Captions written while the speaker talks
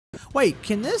Wait,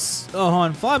 can this? Oh, hold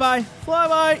on. Fly by. Fly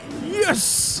by.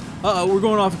 Yes! Uh-oh, we're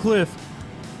going off a cliff.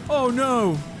 Oh,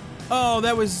 no. Oh,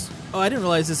 that was... Oh, I didn't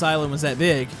realize this island was that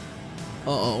big.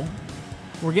 Uh-oh.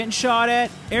 We're getting shot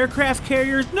at. Aircraft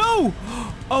carriers. No!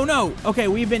 Oh, no. Okay,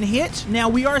 we've been hit. Now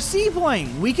we are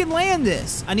Seaplane. We can land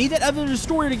this. I need that other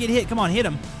destroyer to get hit. Come on, hit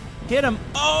him. Hit him.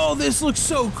 Oh, this looks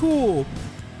so cool.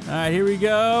 All right, here we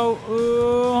go.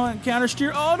 Oh, counter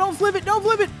steer. Oh, don't flip it. Don't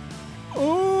flip it.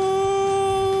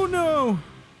 Oh, no.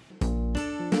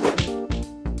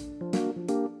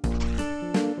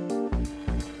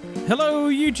 Hello,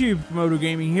 YouTube. Camodo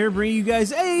Gaming here, bringing you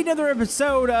guys another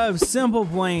episode of Simple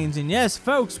Planes. And yes,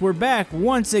 folks, we're back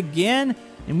once again,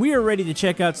 and we are ready to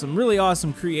check out some really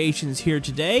awesome creations here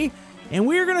today. And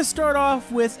we're going to start off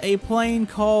with a plane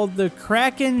called the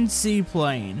Kraken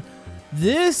Seaplane.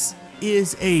 This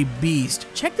is a beast.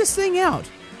 Check this thing out.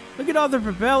 Look at all the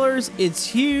propellers. It's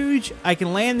huge. I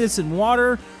can land this in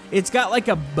water. It's got like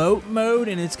a boat mode,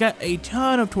 and it's got a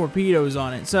ton of torpedoes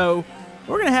on it. So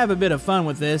we're going to have a bit of fun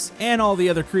with this and all the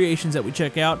other creations that we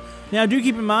check out. Now, do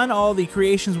keep in mind, all the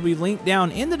creations will be linked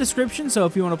down in the description, so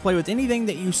if you want to play with anything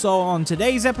that you saw on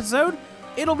today's episode,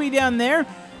 it'll be down there.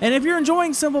 And if you're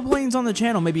enjoying Simple Planes on the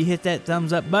channel, maybe hit that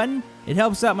thumbs up button. It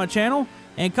helps out my channel.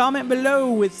 And comment below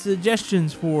with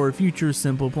suggestions for future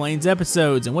Simple Planes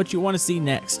episodes and what you want to see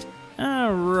next.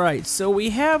 Alright, so we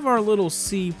have our little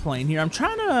seaplane here. I'm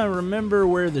trying to remember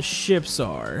where the ships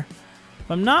are.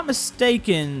 If I'm not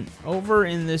mistaken, over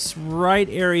in this right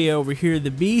area over here,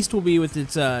 the Beast will be with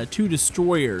its two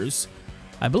destroyers,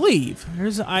 I believe.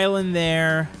 There's an island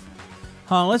there.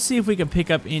 Let's see if we can pick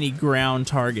up any ground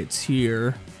targets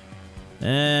here.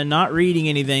 Not reading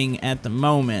anything at the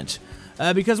moment.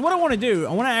 Because what I want to do,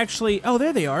 I want to actually... Oh,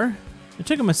 there they are. It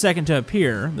took them a second to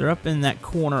appear. They're up in that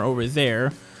corner over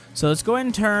there. So let's go ahead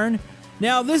and turn.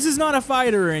 Now, this is not a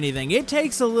fighter or anything. It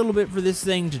takes a little bit for this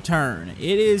thing to turn.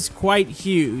 It is quite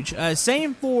huge.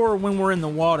 Same for when we're in the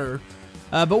water.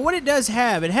 But what it does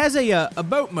have, it has a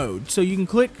boat mode. So you can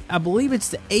click, I believe it's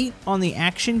the 8 on the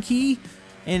action key.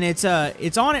 And it's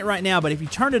on it right now, but if you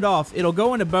turn it off, it'll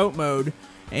go into boat mode.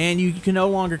 And you can no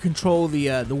longer control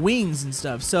the wings and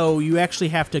stuff. So you actually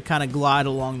have to kind of glide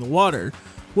along the water.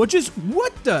 Which is,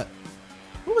 what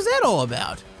was that all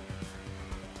about?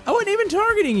 I wasn't even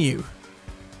targeting you.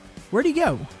 Where'd he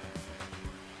go?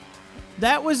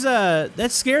 That was,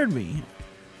 that scared me.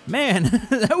 Man,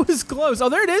 that was close. Oh,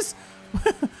 there it is.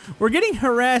 We're getting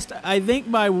harassed, I think,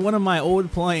 by one of my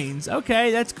old planes.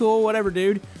 Okay, that's cool. Whatever,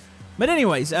 dude. But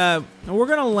anyways, we're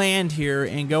going to land here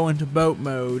and go into boat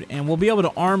mode, and we'll be able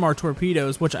to arm our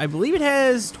torpedoes, which I believe it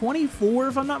has 24,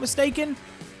 if I'm not mistaken.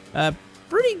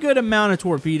 Pretty good amount of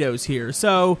torpedoes here.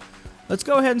 So let's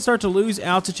go ahead and start to lose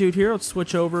altitude here. Let's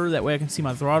switch over. That way I can see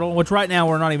my throttle, which right now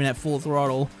we're not even at full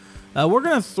throttle. We're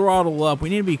going to throttle up. We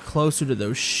need to be closer to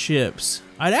those ships.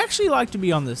 I'd actually like to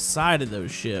be on the side of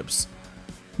those ships,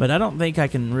 but I don't think I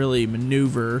can really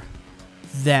maneuver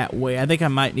that way. I think I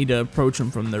might need to approach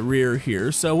them from the rear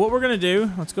here. So what we're going to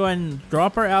do, let's go ahead and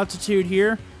drop our altitude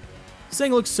here. This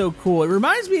thing looks so cool. It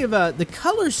reminds me of, the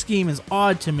color scheme is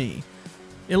odd to me.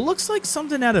 It looks like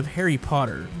something out of Harry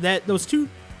Potter. Those two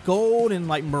gold and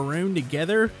like maroon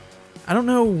together. I don't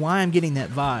know why I'm getting that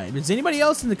vibe. Is anybody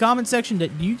else in the comment section, do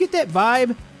you get that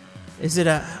vibe? Is it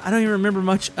I don't even remember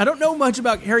much. I don't know much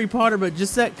about Harry Potter, but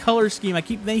just that color scheme, I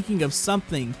keep thinking of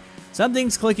something.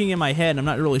 Something's clicking in my head, and I'm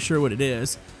not really sure what it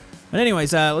is. But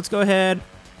anyways, let's go ahead,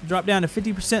 drop down to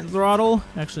 50% throttle.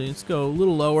 Actually, let's go a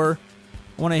little lower.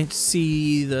 I want to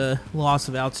see the loss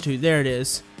of altitude. There it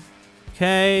is.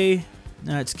 Okay,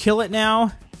 now let's kill it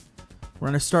now. We're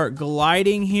going to start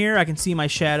gliding here. I can see my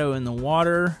shadow in the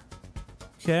water.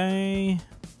 Okay.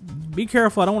 Be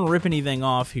careful. I don't want to rip anything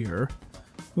off here.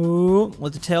 Ooh,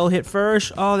 let the tail hit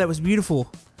first. Oh, that was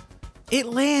beautiful. It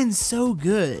lands so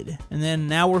good. And then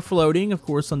now we're floating, of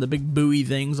course, on the big buoy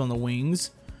things on the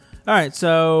wings. Alright,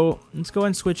 so let's go ahead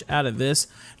and switch out of this.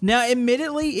 Now,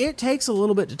 admittedly, it takes a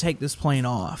little bit to take this plane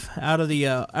off. Out of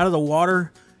the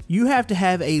water, you have to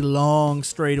have a long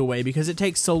straightaway because it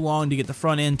takes so long to get the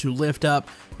front end to lift up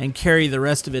and carry the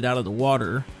rest of it out of the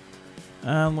water.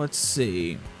 Let's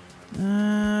see. You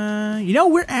know,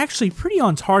 we're actually pretty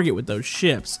on target with those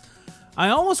ships. I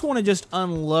almost want to just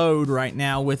unload right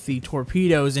now with the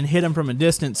torpedoes and hit them from a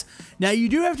distance. Now, you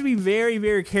do have to be very,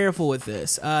 very careful with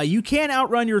this. You can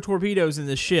outrun your torpedoes in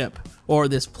this ship, or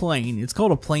this plane. It's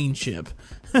called a plane ship.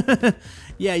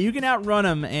 Yeah, you can outrun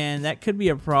them, and that could be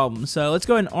a problem. So let's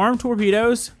go ahead and arm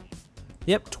torpedoes.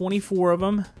 Yep, 24 of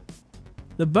them.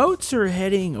 The boats are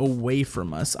heading away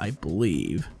from us, I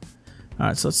believe. All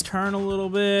right, so let's turn a little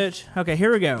bit. Okay,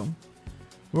 here we go.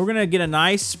 We're going to get a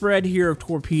nice spread here of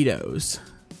torpedoes.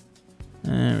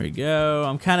 There we go.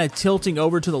 I'm kind of tilting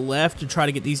over to the left to try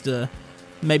to get these to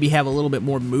maybe have a little bit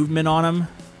more movement on them.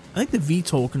 I think the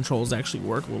VTOL controls actually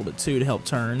work a little bit too to help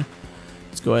turn.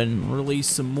 Let's go ahead and release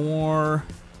some more.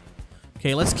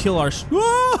 Okay, let's kill our...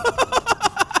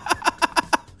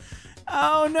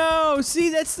 Oh no! See,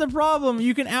 that's the problem.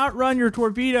 You can outrun your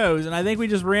torpedoes, and I think we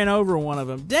just ran over one of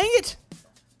them. Dang it!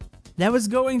 That was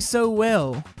going so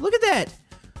well. Look at that!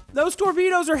 Those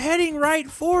torpedoes are heading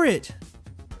right for it.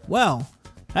 Well,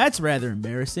 that's rather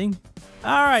embarrassing.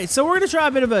 Alright, so we're going to try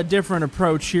a bit of a different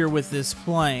approach here with this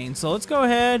plane. So let's go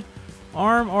ahead,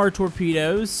 arm our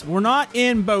torpedoes. We're not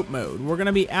in boat mode. We're going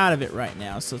to be out of it right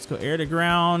now. So let's go air to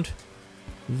ground.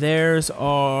 There's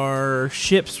our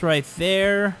ships right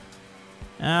there.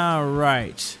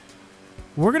 Alright.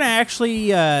 We're going to actually,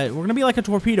 we're going to be like a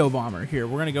torpedo bomber here.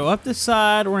 We're going to go up this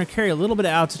side. We're going to carry a little bit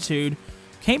of altitude.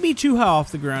 Can't be too high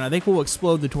off the ground. I think we'll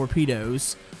explode the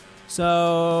torpedoes.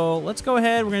 So let's go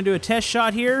ahead. We're going to do a test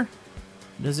shot here.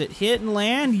 Does it hit and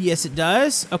land? Yes, it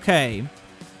does. Okay.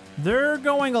 They're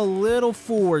going a little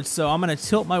forward, so I'm going to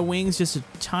tilt my wings just a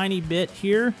tiny bit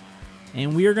here.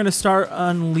 And we are going to start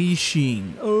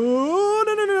unleashing. Oh,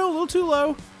 no, a little too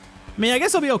low. I mean, I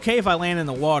guess I'll be okay if I land in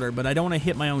the water, but I don't want to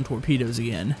hit my own torpedoes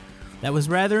again. That was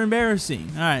rather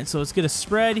embarrassing. All right, so let's get a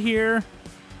spread here.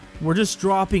 We're just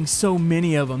dropping so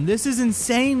many of them. This is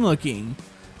insane looking.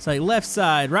 It's like left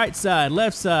side, right side,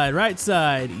 left side, right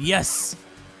side. Yes.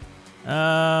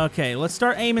 Okay, let's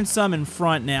start aiming some in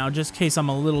front now, just in case I'm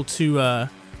a little too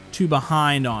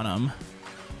behind on them.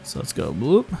 So let's go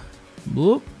bloop,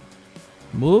 bloop,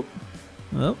 bloop.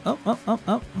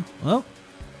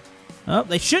 Oh,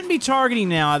 they shouldn't be targeting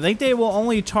now. I think they will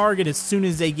only target as soon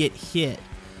as they get hit.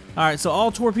 All right, so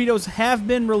all torpedoes have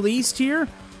been released here.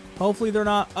 Hopefully they're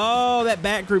not... Oh, that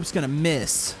back group's going to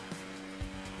miss.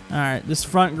 All right, this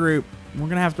front group, we're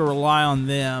going to have to rely on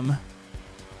them.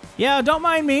 Yeah, don't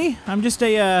mind me. I'm just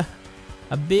a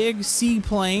big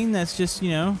seaplane that's just, you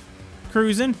know,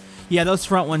 cruising. Yeah, those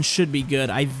front ones should be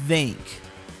good, I think.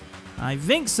 I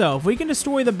think so. If we can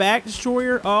destroy the back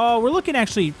destroyer... Oh, we're looking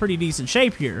actually pretty decent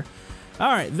shape here. All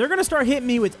right, they're going to start hitting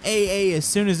me with AA as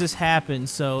soon as this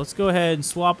happens. So let's go ahead and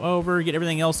swap over, get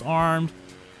everything else armed.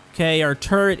 Okay, our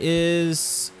turret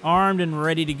is armed and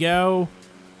ready to go.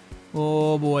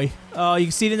 Oh, boy. Oh, you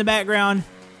can see it in the background.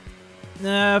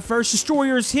 First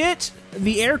destroyer's hit.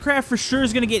 The aircraft for sure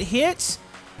is going to get hit.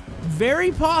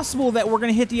 Very possible that we're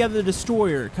going to hit the other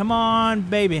destroyer. Come on,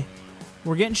 baby.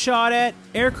 We're getting shot at.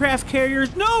 Aircraft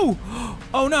carriers. No!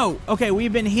 Oh, no. Okay,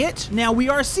 we've been hit. Now we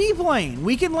are Seaplane.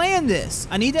 We can land this.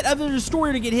 I need that other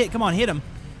destroyer to get hit. Come on, hit him.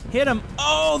 Hit him.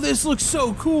 Oh, this looks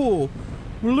so cool.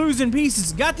 We're losing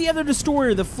pieces. Got the other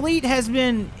destroyer. The fleet has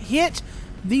been hit.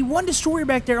 The one destroyer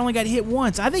back there only got hit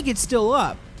once. I think it's still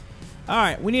up. All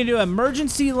right, we need to do an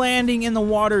emergency landing in the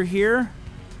water here.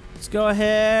 Let's go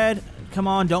ahead. Come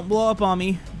on, don't blow up on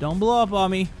me. Don't blow up on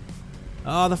me.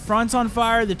 Oh, the front's on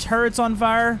fire. The turret's on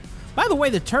fire. By the way,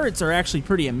 the turrets are actually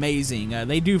pretty amazing.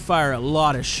 They do fire a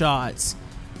lot of shots.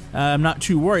 I'm not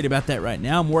too worried about that right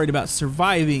now. I'm worried about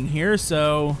surviving here,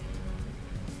 so...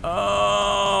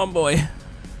 Oh, boy.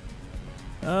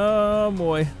 Oh,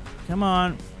 boy. Come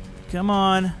on. Come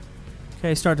on.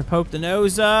 Okay, start to poke the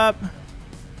nose up.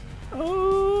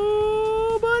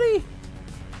 Oh, buddy.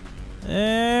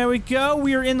 There we go.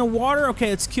 We are in the water.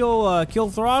 Okay, let's kill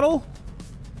throttle.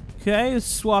 Okay, let's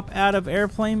swap out of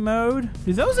airplane mode.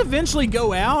 Do those eventually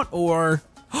go out, or...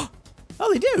 Oh,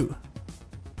 they do.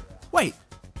 Wait.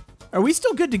 Are we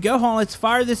still good to go? Hold on, let's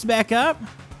fire this back up.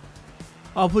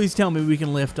 Oh, please tell me we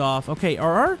can lift off. Okay,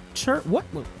 are our... What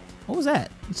was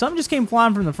that? Something just came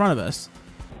flying from the front of us.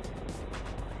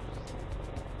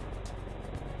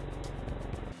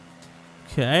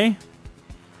 Okay.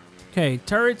 Okay,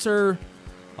 turrets are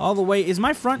all the way... Is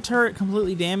my front turret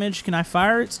completely damaged? Can I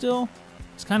fire it still?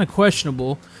 It's kind of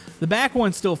questionable. The back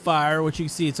one's still fire, which you can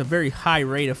see it's a very high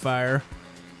rate of fire.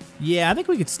 Yeah, I think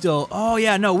we could still... Oh,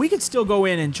 yeah, no, we could still go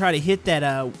in and try to hit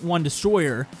that one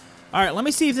destroyer. All right, let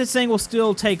me see if this thing will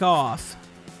still take off.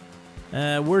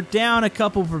 We're down a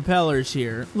couple propellers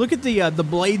here. Look at the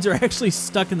blades are actually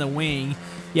stuck in the wing.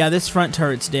 Yeah, this front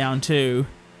turret's down too.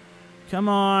 Come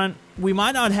on. We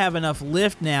might not have enough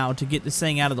lift now to get this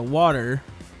thing out of the water.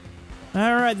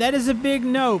 Alright, that is a big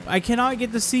nope. I cannot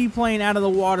get the seaplane out of the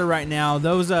water right now.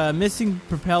 Those missing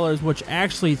propellers, which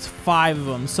actually it's 5 of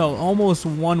them, so almost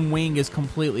one wing is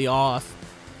completely off.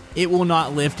 It will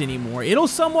not lift anymore. It'll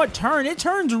somewhat turn. It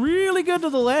turns really good to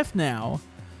the left now.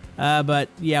 But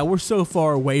yeah, we're so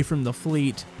far away from the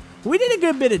fleet. We did a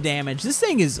good bit of damage. This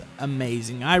thing is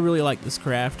amazing. I really like this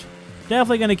craft.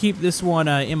 Definitely going to keep this one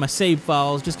in my save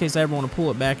files just in case I ever want to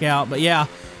pull it back out. But yeah,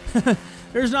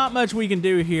 there's not much we can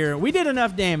do here. We did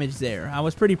enough damage there. I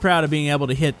was pretty proud of being able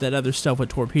to hit that other stuff with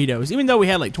torpedoes, even though we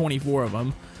had like 24 of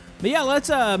them. But yeah, let's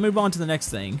move on to the next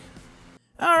thing.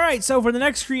 Alright, so for the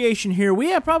next creation here, we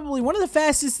have probably one of the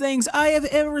fastest things I have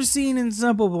ever seen in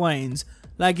Simple Planes.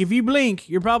 Like, if you blink,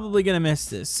 you're probably going to miss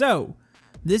this. So,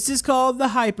 this is called the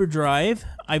Hyperdrive.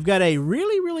 I've got a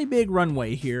really, really big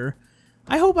runway here.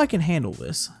 I hope I can handle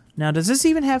this. Now, does this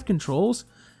even have controls?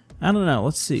 I don't know.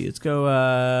 Let's see. Let's go,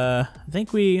 I think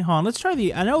hold on, let's try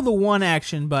I know the one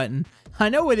action button. I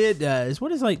know what it does.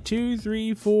 What is like 2,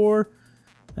 3, 4?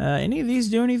 Any of these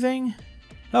do anything?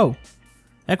 Oh.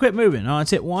 I quit moving. Oh,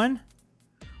 it's hit 1.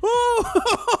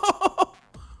 Oh!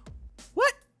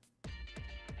 What?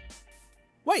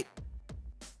 Wait.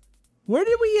 Where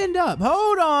did we end up?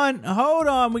 Hold on. Hold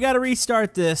on. We got to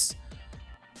restart this.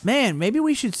 Man, maybe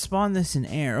we should spawn this in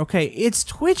air. Okay, it's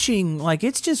twitching like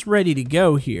it's just ready to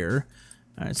go here.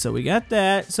 All right, so we got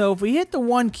that. So if we hit the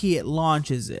 1 key, it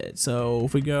launches it. So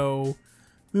if we go...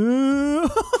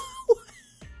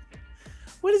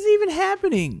 What is even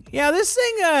happening? Yeah, this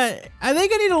thing, I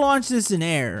think I need to launch this in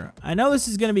air. I know this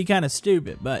is going to be kind of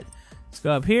stupid, but let's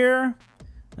go up here.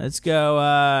 Let's go,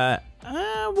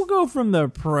 we'll go from the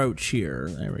approach here.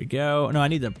 There we go. No, I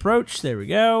need the approach. There we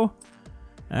go.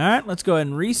 All right, let's go ahead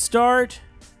and restart.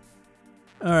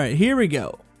 All right, here we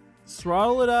go.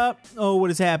 Throttle it up. Oh, what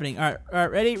is happening? All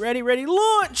right, ready, ready, ready,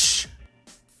 launch!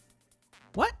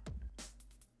 What?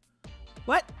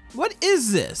 What? What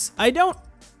is this? I'm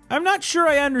not sure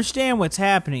I understand what's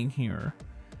happening here.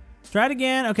 Let's try it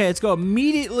again. Okay, let's go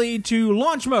immediately to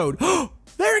launch mode.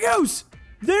 There it goes!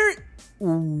 There...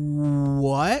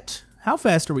 What? How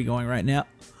fast are we going right now?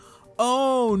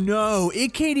 Oh no,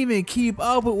 it can't even keep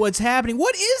up with what's happening.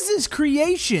 What is this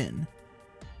creation?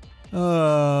 Okay.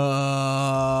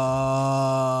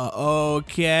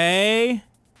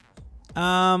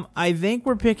 I think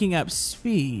we're picking up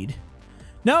speed.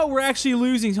 No, we're actually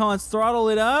losing. Hold on, let's throttle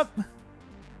it up.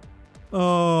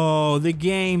 Oh, the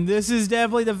game. This is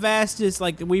definitely the fastest.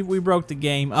 Like, we broke the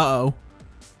game. Uh-oh.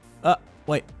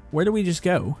 Wait. Where did we just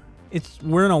go?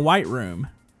 We're in a white room.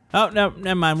 Oh, no,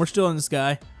 never mind. We're still in the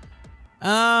sky.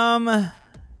 Yeah,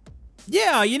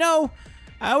 you know,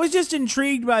 I was just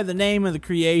intrigued by the name of the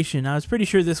creation. I was pretty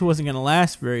sure this wasn't going to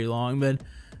last very long, but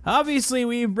obviously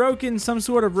we've broken some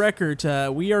sort of record.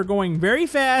 We are going very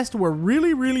fast. We're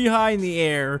really, really high in the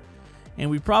air,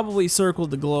 and we probably circled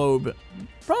the globe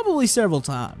probably several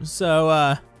times.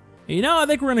 So, you know, I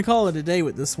think we're going to call it a day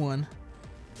with this one.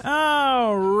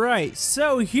 Alright,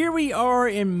 so here we are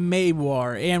in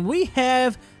Maybar, and we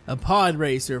have a pod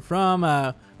racer from,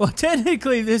 well,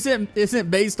 technically this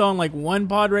isn't based on like one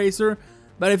pod racer,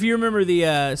 but if you remember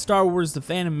the Star Wars The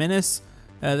Phantom Menace,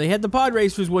 they had the pod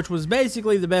racers, which was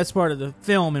basically the best part of the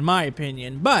film in my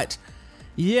opinion. But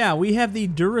yeah, we have the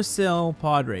Duracell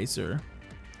pod racer.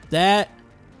 That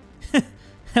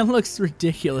that looks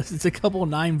ridiculous. It's a couple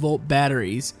 9-volt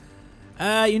batteries.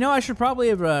 You know, I should probably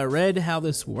have read how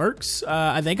this works.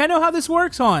 I think I know how this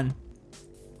works.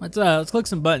 Let's click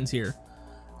some buttons here.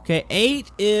 Okay,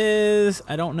 8 is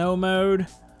I don't know mode.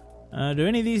 Do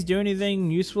any of these do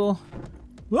anything useful?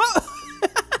 Whoa!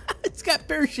 It's got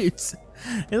parachutes.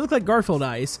 It looks like Garfield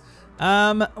eyes.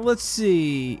 Let's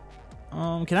see.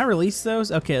 Can I release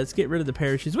those? Okay, let's get rid of the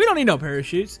parachutes. We don't need no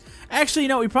parachutes. Actually, you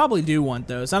know, we probably do want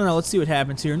those. I don't know. Let's see what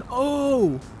happens here.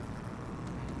 Oh!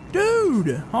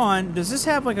 Dude! Hold on. Does this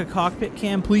have like a cockpit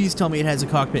cam? Please tell me it has a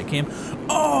cockpit cam.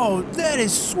 Oh, that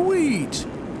is sweet!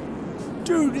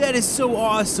 Dude, that is so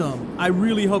awesome. I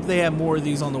really hope they have more of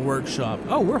these on the workshop.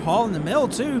 Oh, we're hauling the mail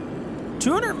too.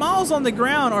 200 miles on the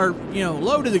ground, or, you know,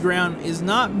 low to the ground, is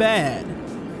not bad.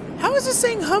 How is this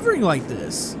thing hovering like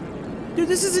this? Dude,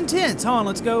 this is intense. Hold on,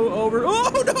 let's go over.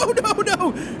 Oh, no, no, no.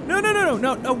 No, no, no,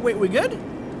 no, no. Wait, we good?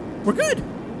 We're good.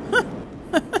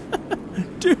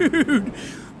 Dude,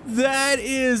 that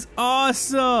is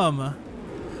awesome.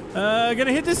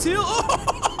 Gonna hit this hill.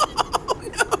 Oh,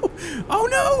 no. Oh,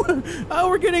 no. Oh,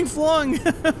 we're getting flung.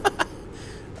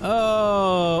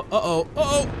 Oh, uh-oh,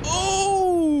 uh-oh,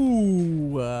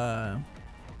 oh!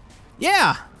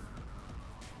 Yeah!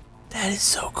 That is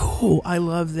so cool. I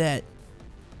love that.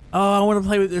 Oh, I want to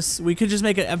play with this. We could just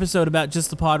make an episode about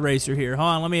just the pod racer here. Hold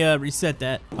on, let me reset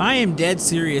that. I am dead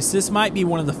serious. This might be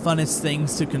one of the funnest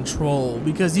things to control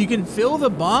because you can feel the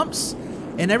bumps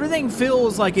and everything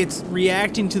feels like it's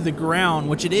reacting to the ground,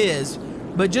 which it is,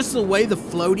 but just the way the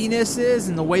floatiness is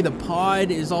and the way the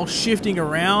pod is all shifting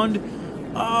around.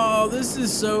 Oh, this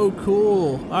is so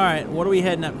cool. All right, what are we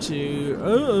heading up to?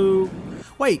 Uh-oh.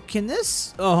 Wait, can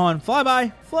this? Oh, hold on. Fly by.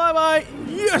 Fly by.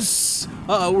 Yes!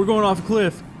 Uh-oh, we're going off a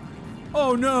cliff.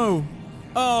 Oh, no.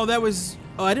 Oh, that was...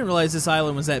 Oh, I didn't realize this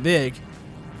island was that big.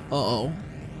 Uh-oh.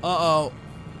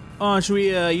 Uh-oh. Should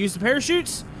we use the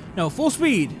parachutes? No, full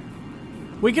speed.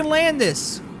 We can land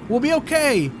this. We'll be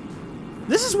okay.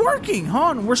 This is working,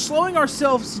 huh? We're slowing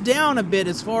ourselves down a bit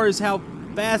as far as how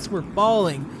fast we're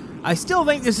falling. I still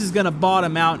think this is going to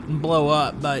bottom out and blow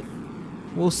up, but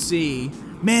we'll see.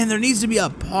 Man, there needs to be a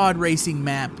pod racing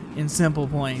map in Simple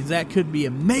Planes. That could be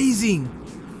amazing.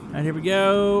 All right, here we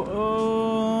go.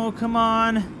 Oh, come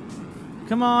on.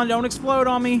 Come on, don't explode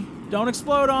on me. Don't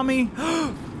explode on me.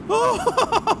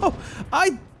 Oh,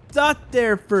 I thought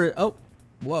there for... Oh,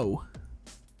 whoa.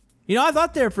 You know, I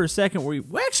thought there for a second well,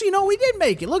 actually, no, we did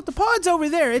make it. Look, the pod's over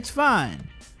there. It's fine.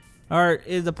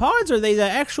 Is the pods, are they the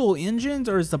actual engines,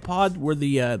 or is the pod where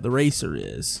the racer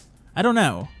is? I don't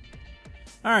know.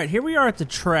 All right, here we are at the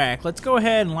track. Let's go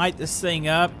ahead and light this thing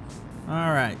up.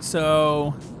 All right,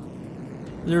 so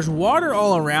there's water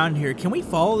all around here. Can we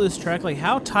follow this track? Like,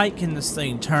 how tight can this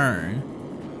thing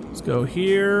turn? Let's go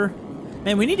here.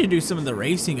 Man, we need to do some of the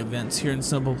racing events here in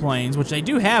Simple Planes, which they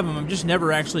do have them. I've just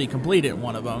never actually completed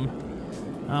one of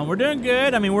them. We're doing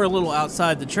good. I mean, we're a little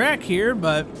outside the track here,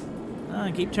 but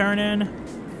keep turning.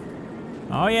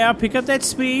 Oh, yeah, pick up that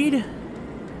speed.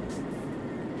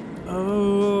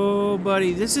 Oh,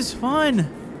 buddy, this is fun.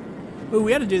 Ooh,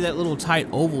 we had to do that little tight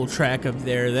oval track up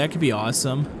there. That could be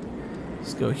awesome.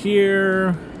 Let's go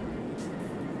here.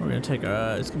 We're going to take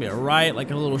it's going to be a right,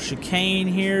 like a little chicane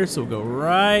here. So we'll go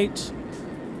right.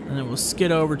 And then we'll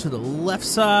skid over to the left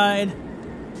side.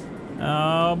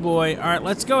 Oh, boy. All right,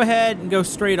 let's go ahead and go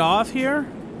straight off here.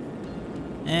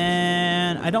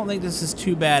 And I don't think this is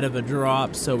too bad of a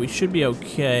drop, so we should be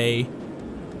okay.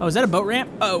 Oh, is that a boat ramp?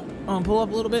 Oh, pull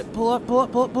up a little bit. Pull up, pull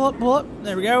up, pull up, pull up, pull up.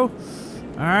 There we go.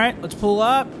 All right, let's pull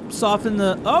up. Soften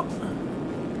the... Oh!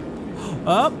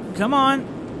 Up. Come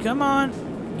on. Come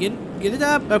on. Get it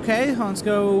up. Okay, let's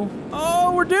go.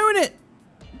 Oh, we're doing it.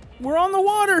 We're on the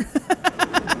water.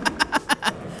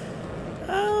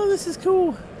 Oh, this is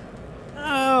cool.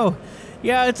 Oh,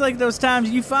 yeah, it's like those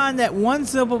times you find that one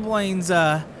Simple Planes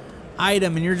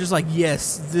item and you're just like,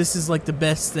 yes, this is like the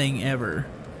best thing ever.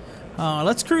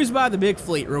 Let's cruise by the big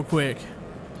fleet real quick.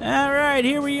 All right,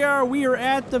 here we are. We are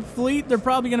at the fleet. They're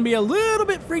probably going to be a little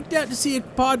bit freaked out to see a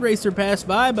pod racer pass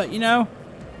by, but you know,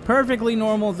 perfectly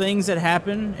normal things that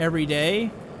happen every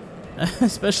day,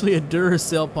 especially a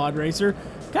Duracell pod racer.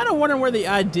 Kind of wondering where the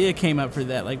idea came up for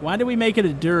that. Like, why did we make it a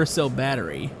Duracell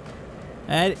battery?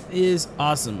 That is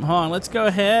awesome. Hold on, let's go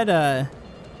ahead.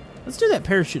 Let's do that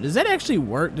parachute. Does that actually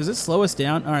work? Does it slow us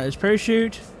down? All right, there's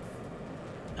parachute.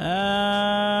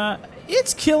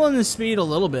 It's killing the speed a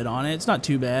little bit on it. It's not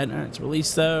too bad. All right, let's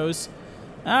release those.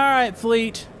 All right,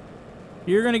 fleet.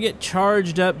 You're going to get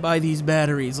charged up by these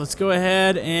batteries. Let's go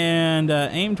ahead and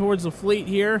aim towards the fleet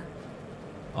here.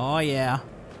 Oh, yeah.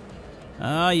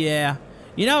 Oh, yeah.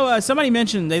 You know, somebody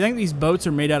mentioned they think these boats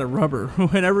are made out of rubber.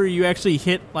 Whenever you actually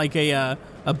hit, like, a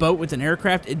boat with an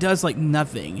aircraft, it does, like,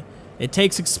 nothing. It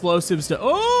takes explosives to...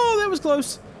 Oh, that was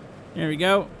close. There we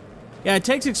go. Yeah, it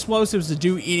takes explosives to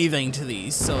do anything to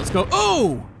these. So let's go.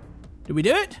 Oh! Did we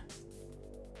do it?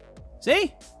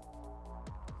 See?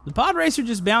 The pod racer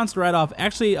just bounced right off.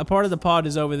 Actually, a part of the pod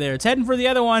is over there. It's heading for the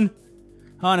other one.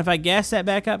 Hold on, if I gas that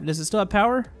back up, does it still have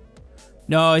power?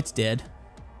 No, it's dead.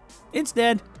 It's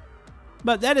dead.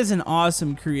 But that is an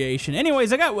awesome creation.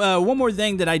 Anyways, I got one more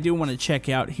thing that I do want to check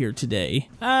out here today.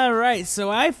 Alright, so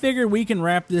I figured we can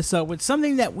wrap this up with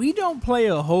something that we don't play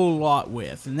a whole lot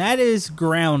with, and that is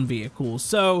ground vehicles.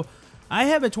 So, I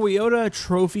have a Toyota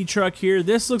trophy truck here.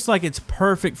 This looks like it's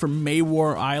perfect for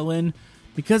Maywar Island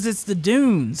because it's the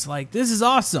dunes. Like, this is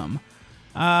awesome.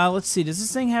 Let's see, does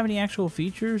this thing have any actual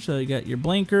features? So, you got your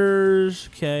blinkers.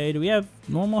 Okay, do we have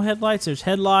normal headlights? There's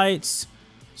headlights.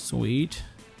 Sweet.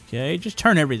 Okay, just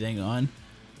turn everything on.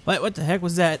 What the heck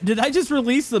was that? Did I just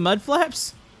release the mud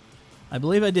flaps? I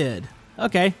believe I did.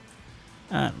 Okay.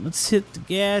 Let's hit the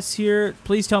gas here.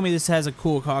 Please tell me this has a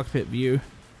cool cockpit view.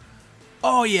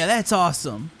 Oh yeah, that's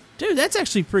awesome. Dude, that's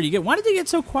actually pretty good. Why did they get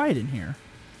so quiet in here?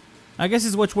 I guess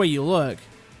it's which way you look.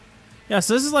 Yeah,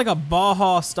 so this is like a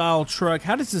Baja style truck.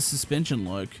 How does the suspension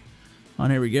look? Oh,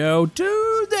 here we go.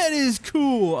 Dude, that is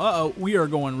cool. Uh-oh, we are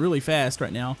going really fast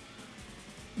right now.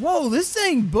 Whoa, this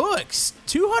thing books.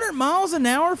 200 miles an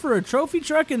hour for a trophy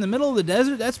truck in the middle of the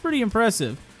desert? That's pretty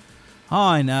impressive.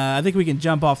 Oh, and I think we can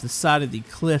jump off the side of the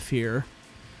cliff here.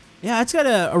 Yeah, it's got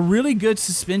a really good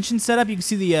suspension setup. You can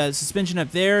see the suspension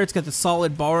up there. It's got the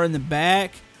solid bar in the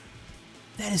back.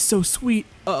 That is so sweet.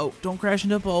 Uh-oh, don't crash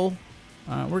into a pole.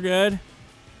 We're good.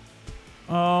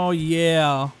 Oh,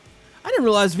 yeah. I didn't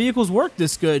realize vehicles work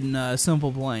this good in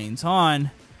Simple Planes. Hold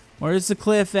on. Where's the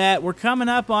cliff at? We're coming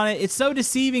up on it. It's so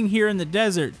deceiving here in the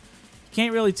desert. You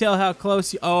can't really tell how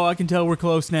close you... Oh, I can tell we're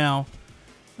close now.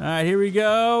 All right, here we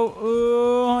go.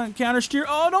 Oh, counter steer.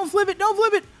 Oh, don't flip it. Don't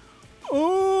flip it.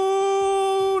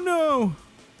 Oh, no.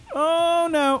 Oh,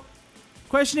 no.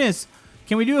 Question is,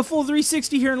 can we do a full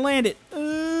 360 here and land it?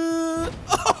 Oh,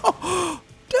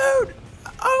 dude.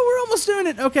 Oh, we're almost doing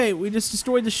it. Okay, we just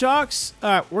destroyed the shocks. All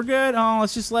right, we're good. Oh,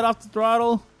 let's just let off the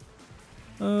throttle.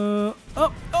 Oh,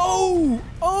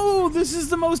 this is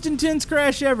the most intense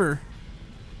crash ever.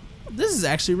 This is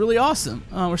actually really awesome.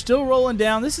 We're still rolling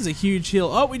down. This is a huge hill.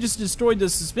 Oh, we just destroyed the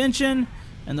suspension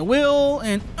and the wheel,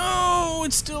 and oh,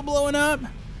 it's still blowing up.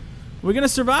 We're gonna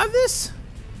survive this?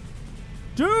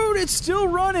 Dude, it's still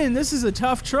running. This is a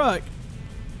tough truck.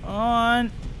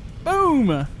 On.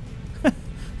 Boom.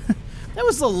 That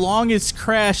was the longest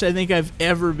crash I think I've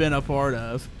ever been a part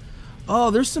of. Oh,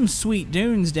 there's some sweet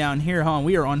dunes down here, huh?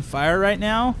 We are on fire right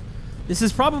now. This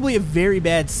is probably a very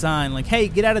bad sign. Like, hey,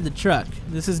 get out of the truck.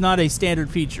 This is not a standard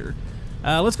feature.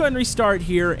 Let's go ahead and restart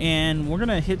here, and we're going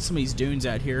to hit some of these dunes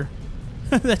out here.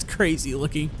 That's crazy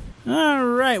looking. All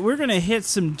right, we're going to hit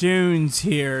some dunes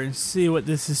here and see what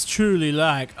this is truly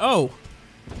like. Oh.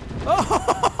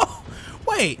 Oh,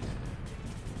 wait.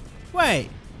 Wait.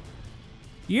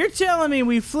 You're telling me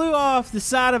we flew off the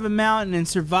side of a mountain and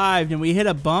survived, and we hit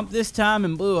a bump this time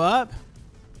and blew up?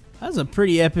 That was a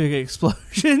pretty epic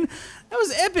explosion. That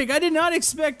was epic. I did not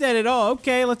expect that at all.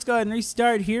 Okay, let's go ahead and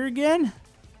restart here again.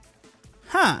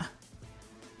 Huh.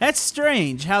 That's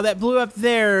strange how that blew up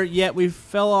there, yet we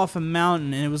fell off a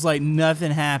mountain and it was like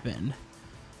nothing happened.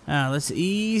 Let's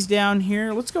ease down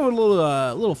here. Let's go a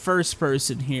little first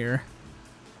person here.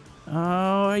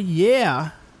 Oh,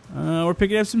 yeah. We're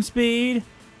picking up some speed.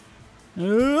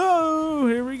 Oh,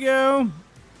 here we go.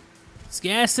 Let's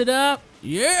gas it up.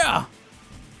 Yeah.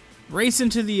 Racing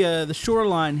to the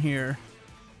shoreline here.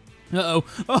 Uh-oh.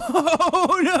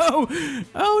 Oh, no.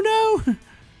 Oh, no.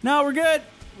 No, we're good.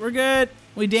 We're good.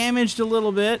 We damaged a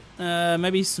little bit.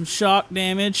 Maybe some shock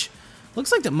damage.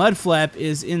 Looks like the mud flap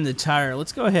is in the tire.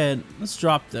 Let's go ahead. Let's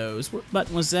drop those. What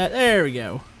button was that? There we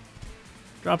go.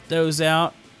 Drop those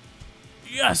out.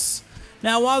 Yes.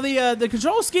 Now, while the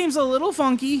control scheme's a little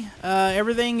funky,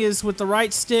 everything is with the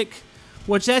right stick,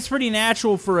 which that's pretty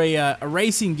natural for a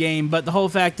racing game, but the whole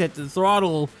fact that the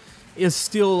throttle is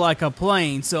still like a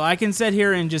plane, so I can sit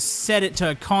here and just set it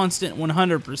to a constant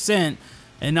 100%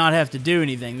 and not have to do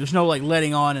anything. There's no like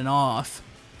letting on and off.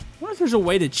 I wonder if there's a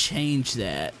way to change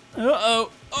that.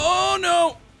 Uh-oh. Oh,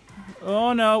 no.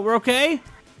 Oh, no. We're okay?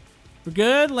 We're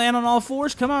good? Land on all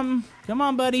fours? Come on. Come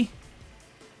on, buddy.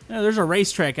 Oh, there's a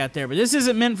racetrack out there, but this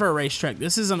isn't meant for a racetrack.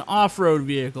 This is an off-road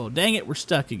vehicle. Dang it, we're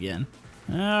stuck again.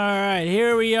 All right,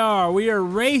 here we are. We are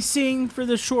racing for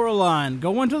the shoreline,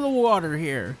 going to the water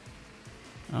here.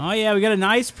 Oh, yeah, we got a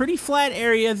nice, pretty flat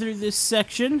area through this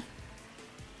section.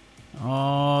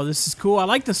 Oh, this is cool. I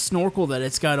like the snorkel that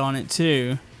it's got on it,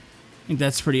 too. I think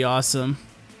that's pretty awesome.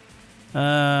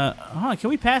 Can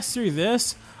we pass through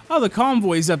this? Oh, the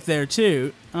convoy's up there,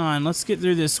 too. On, let's get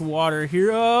through this water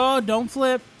here. Oh, don't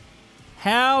flip.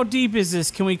 How deep is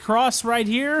this? Can we cross right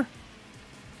here?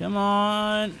 Come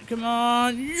on. Come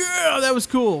on. Yeah, that was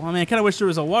cool. I mean, I kind of wish there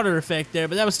was a water effect there,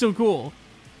 but that was still cool.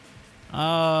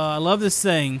 I love this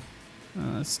thing.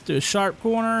 Let's do a sharp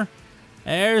corner.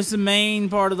 There's the main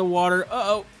part of the water.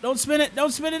 Uh-oh. Don't spin it.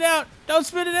 Don't spin it out. Don't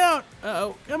spin it out.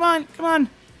 Uh-oh. Come on. Come on.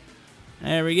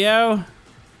 There we go.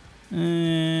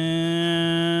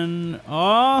 And...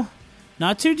 oh,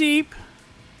 not too deep.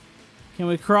 Can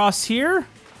we cross here?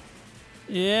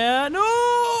 Yeah. No.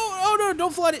 Oh, no.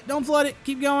 Don't flood it. Don't flood it.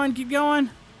 Keep going. Keep going.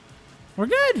 We're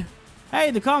good. Hey,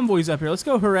 the convoy's up here. Let's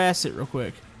go harass it real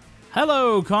quick.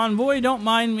 Hello, convoy. Don't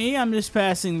mind me. I'm just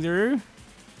passing through.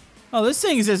 Oh, this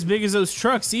thing is as big as those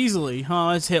trucks easily. Oh,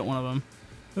 let's hit one of them.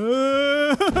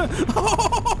 Oh,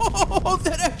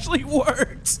 that actually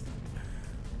worked.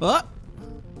 What?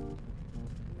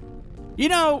 You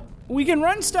know, we can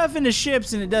run stuff into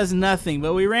ships and it does nothing,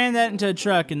 but we ran that into a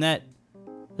truck and that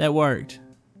worked.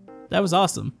 That was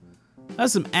awesome.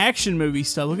 That's some action movie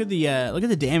stuff. Look at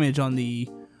the damage on the...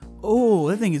 oh,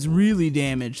 that thing is really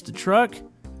damaged. The truck. It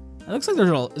looks like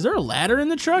is there a ladder in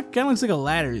the truck? Kind of looks like a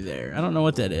ladder there. I don't know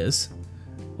what that is.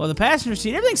 Well, the passenger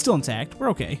seat, everything's still intact. We're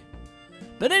okay.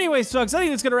 But anyways, folks, I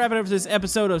think that's going to wrap it up for this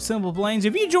episode of Simple Planes.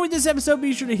 If you enjoyed this episode,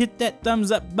 be sure to hit that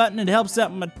thumbs up button. It helps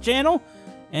out my channel.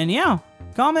 And yeah,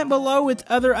 Comment below with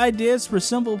other ideas for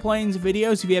Simple Planes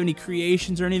videos. If you have any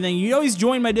creations or anything, you always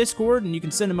join my Discord and you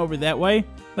can send them over that way.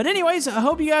 But anyways, I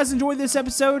hope you guys enjoyed this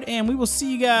episode, and we will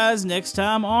see you guys next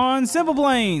time on Simple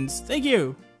Planes. Thank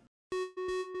you.